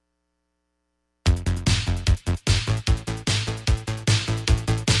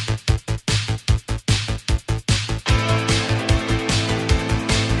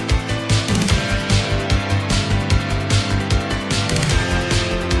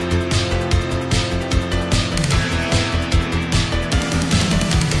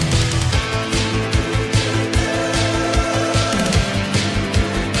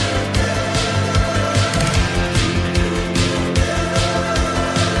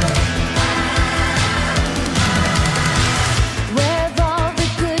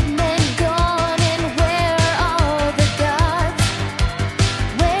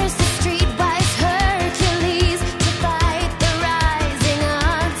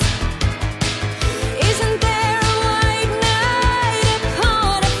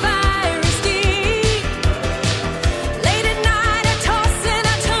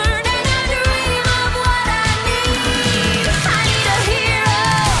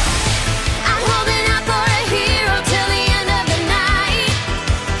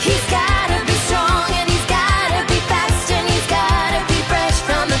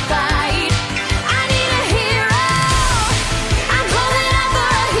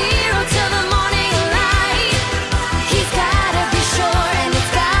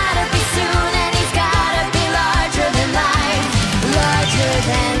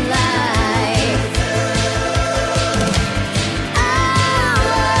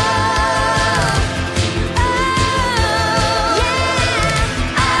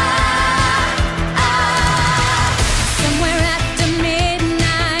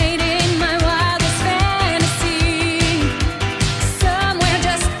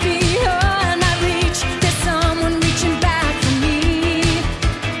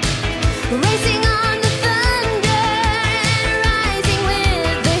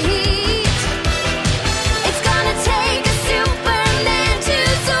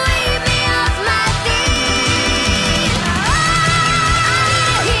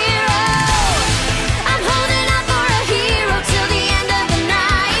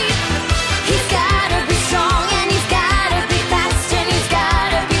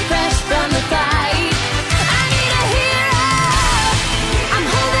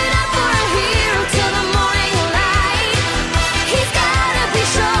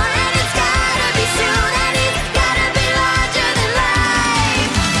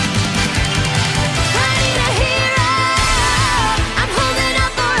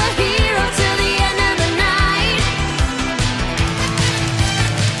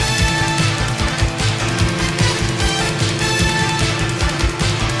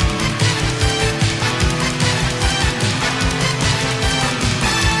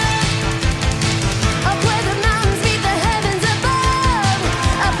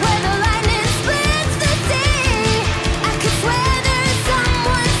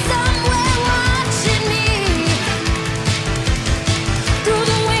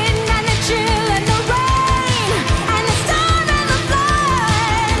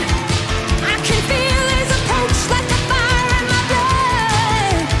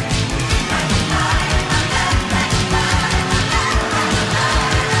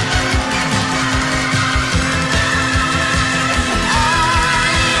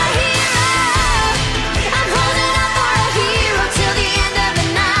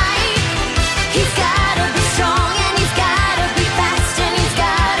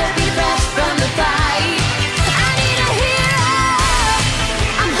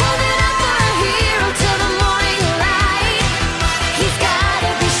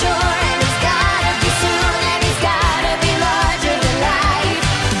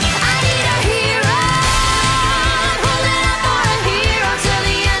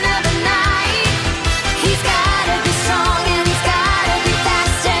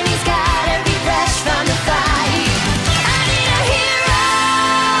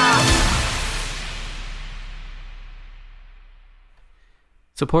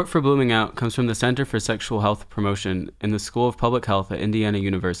 Support for Blooming Out comes from the Center for Sexual Health Promotion in the School of Public Health at Indiana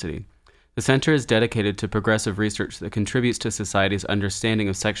University. The center is dedicated to progressive research that contributes to society's understanding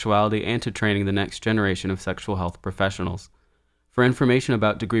of sexuality and to training the next generation of sexual health professionals. For information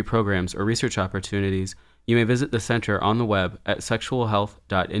about degree programs or research opportunities, you may visit the center on the web at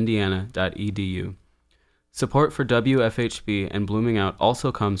sexualhealth.indiana.edu. Support for WFHB and Blooming Out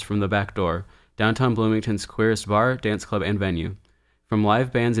also comes from The Back Door, downtown Bloomington's queerest bar, dance club, and venue. From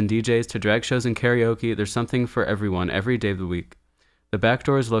live bands and DJs to drag shows and karaoke, there's something for everyone every day of the week. The Back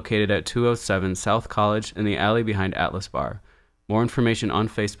Door is located at 207 South College in the alley behind Atlas Bar. More information on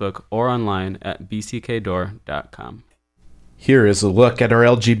Facebook or online at bckdoor.com. Here is a look at our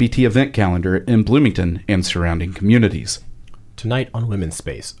LGBT event calendar in Bloomington and surrounding communities. Tonight on Women's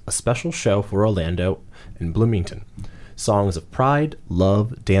Space, a special show for Orlando and Bloomington. Songs of pride,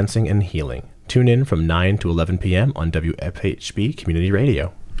 love, dancing, and healing. Tune in from 9 to 11 p.m. on WFHB Community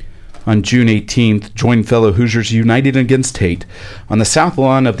Radio. On June 18th, join fellow Hoosiers united against hate on the south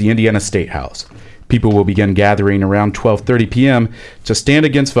lawn of the Indiana State House. People will begin gathering around 12:30 p.m. to stand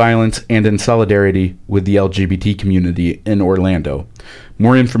against violence and in solidarity with the LGBT community in Orlando.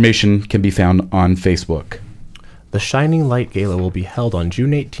 More information can be found on Facebook. The Shining Light Gala will be held on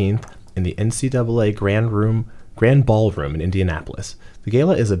June 18th in the NCAA Grand Ballroom in Indianapolis. The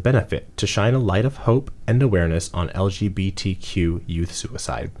gala is a benefit to shine a light of hope and awareness on LGBTQ youth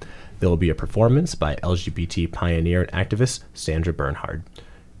suicide. There will be a performance by LGBT pioneer and activist Sandra Bernhard.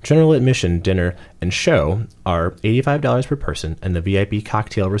 General admission, dinner, and show are $85 per person, and the VIP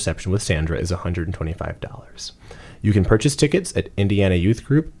cocktail reception with Sandra is $125. You can purchase tickets at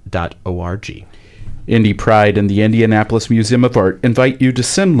indianayouthgroup.org. Indy Pride and the Indianapolis Museum of Art invite you to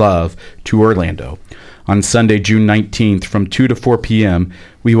send love to Orlando. On Sunday, June 19th, from 2 to 4 p.m.,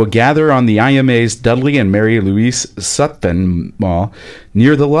 we will gather on the IMA's Dudley and Mary Louise Sutphen Mall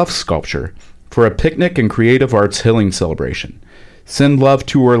near the Love Sculpture for a picnic and creative arts healing celebration. Send Love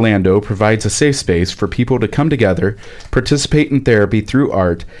to Orlando provides a safe space for people to come together, participate in therapy through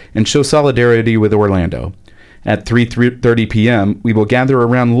art, and show solidarity with Orlando. At 3:30 p.m., we will gather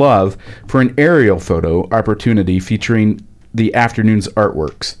around Love for an aerial photo opportunity featuring the afternoon's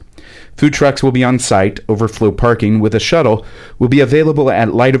artworks. Food trucks will be on site. Overflow parking with a shuttle will be available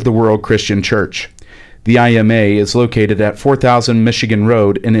at Light of the World Christian Church. The IMA is located at 4000 Michigan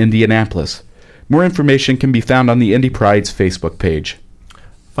Road in Indianapolis. More information can be found on the Indy Pride's Facebook page.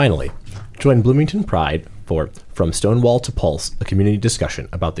 Finally, join Bloomington Pride for From Stonewall to Pulse, a community discussion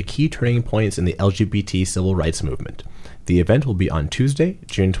about the key turning points in the LGBT civil rights movement. The event will be on Tuesday,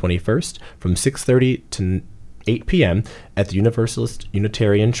 June 21st, from 6:30 to 8 p.m. at the Universalist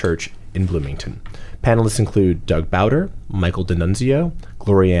Unitarian Church in Bloomington. Panelists include Doug Bowder, Michael D'Annunzio,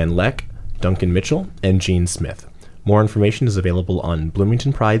 Gloria Ann Leck, Duncan Mitchell, and Gene Smith. More information is available on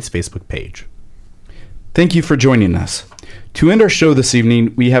Bloomington Pride's Facebook page. Thank you for joining us. To end our show this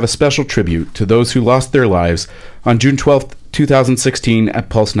evening, we have a special tribute to those who lost their lives on June 12, 2016 at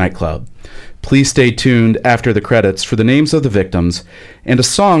Pulse Nightclub. Please stay tuned after the credits for the names of the victims and a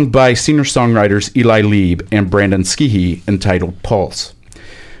song by singer-songwriters Eli Lieb and Brandon Skeie entitled Pulse.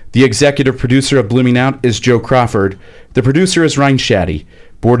 The executive producer of Blooming Out is Joe Crawford. The producer is Ryne Shadday.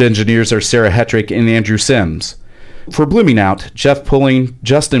 Board engineers are Sarah Hetrick and Andrew Sims. For Blooming Out, Jeff Pulling,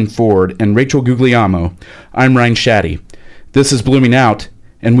 Justin Ford, and Rachel Guglielmo, I'm Ryne Shadday. This is Blooming Out,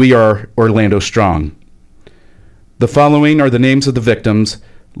 and we are Orlando Strong. The following are the names of the victims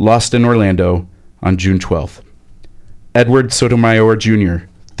lost in Orlando on June 12th. Edward Sotomayor Jr.,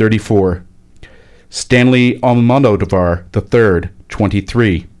 34. Stanley Almodovar III,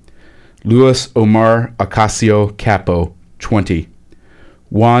 23. Luis Omar Ocasio Capo, 20.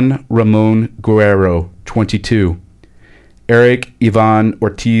 Juan Ramon Guerrero, 22. Eric Ivan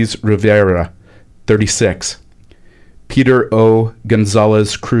Ortiz Rivera, 36. Peter O.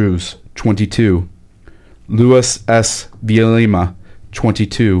 Gonzalez Cruz, 22. Luis S. Villalima,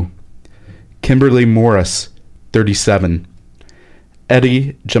 22. Kimberly Morris, 37.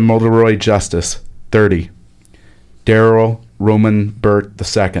 Eddie Jamalroy Justice, 30. Daryl Roman Burt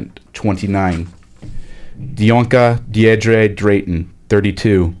II, 29. Dionka Diedre Drayton,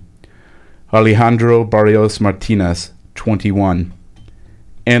 32. Alejandro Barrios Martinez, 21.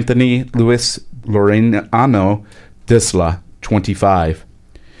 Anthony Luis Loreano Disla, 25.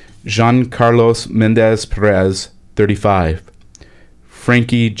 Jean Carlos Mendez Perez, 35.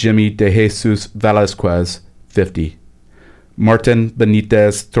 Frankie Jimmy De Jesus Velasquez, 50. Martin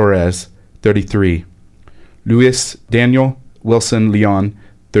Benitez Torres, 33. Luis Daniel Wilson Leon,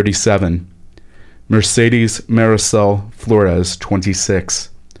 37. Mercedes Marisol Flores, 26.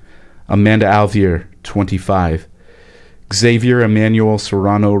 Amanda Alvier, 25. Xavier Emmanuel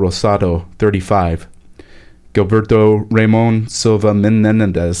Serrano Rosado, 35. Gilberto Ramon Silva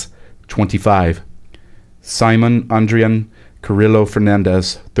Menendez, 25. Simon Adrian Carrillo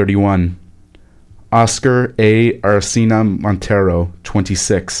Fernandez, 31. Oscar A. Arcina Montero,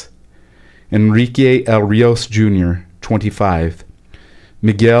 26. Enrique El Rios Jr., 25.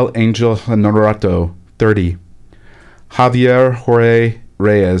 Miguel Angel Honorato, 30. Javier Jorge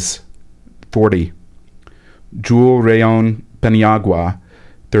Reyes, 40. Jewel Rayon Peniagua,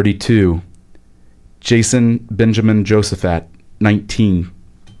 32. Jason Benjamin Josephat, 19.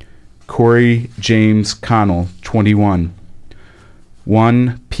 Corey James Connell, 21.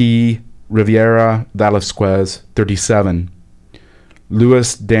 Juan P. Riviera Velasquez, 37.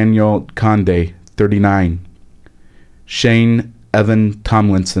 Luis Daniel Conde, 39. Shane Evan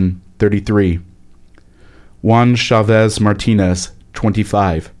Tomlinson, 33. Juan Chavez Martinez,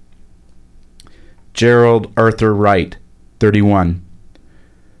 25. Gerald Arthur Wright, 31.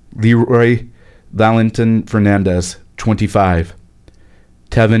 Leroy Valentin Fernandez, 25.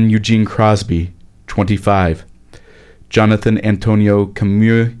 Tevin Eugene Crosby, 25. Jonathan Antonio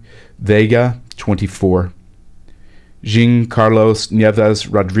Camus Vega, 24. Jean Carlos Nieves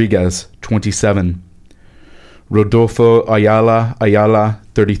Rodriguez, 27. Rodolfo Ayala,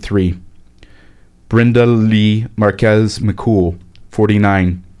 33. Brenda Lee Marquez McCool,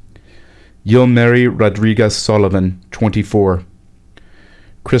 49. Yilmary Rodriguez Sullivan, 24.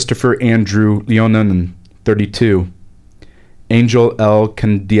 Christopher Andrew Leonanen, 32. Angel L.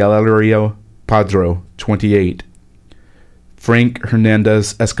 Candelario Padro, 28. Frank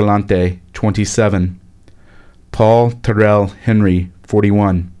Hernandez Escalante, 27. Paul Terrell Henry,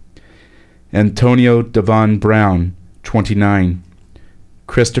 41. Antonio Devon Brown, 29.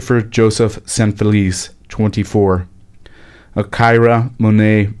 Christopher Joseph Sanfeliz, 24. Akira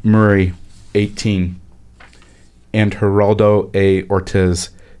Monet Murray, 18. And Geraldo A.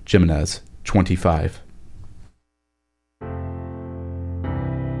 Ortiz Jimenez, 25.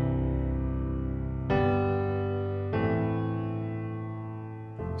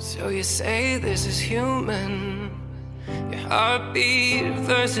 So you say this is human, your heartbeat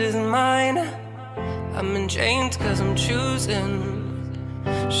versus mine. I'm in chains cause I'm choosing,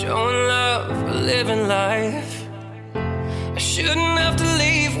 showing love or living life. I shouldn't have to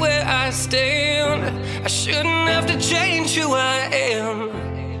leave where I stand, I shouldn't have to change who I am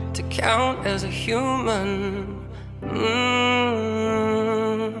to count as a human.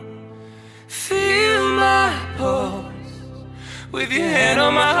 Feel my pulse with your hand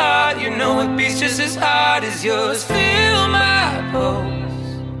on my heart, you know it beats just as hard as yours. Feel my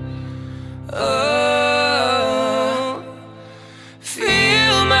pulse, oh,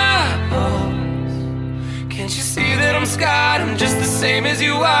 feel my pulse. Can't you see that I'm scarred? I'm just the same as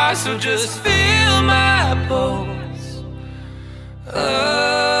you are, so just feel my pulse,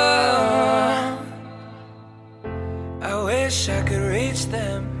 oh. I wish I could reach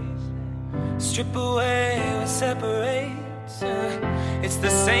them, strip away what separates. It's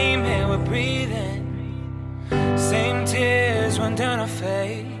the same air we're breathing, same tears run down our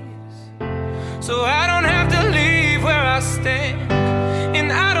face. So I don't have to leave where I stand,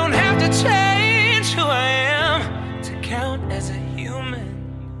 and I don't have to change who I am to count as a human.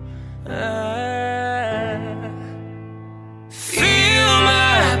 Feel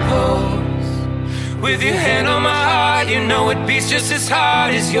my pulse with your hand on my heart, you know it beats just as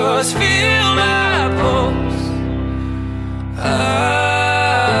hard as yours. Feel my pulse,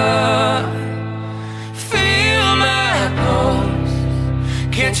 feel my pulse.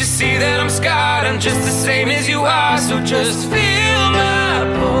 Can't you see that I'm scarred? I'm just the same as you are, so just feel my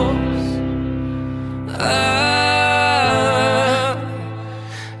pulse.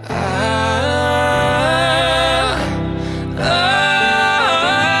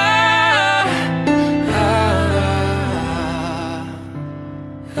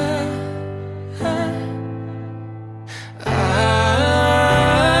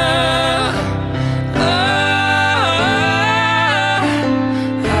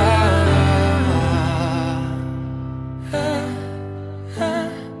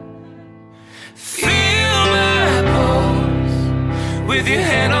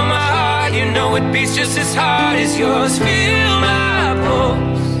 Just as hard as yours, feel my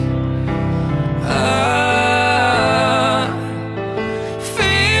pulse,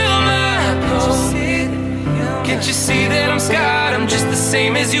 feel my pulse. Can't you see that I'm scarred? I'm just the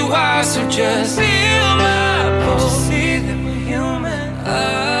same as you are, so just feel my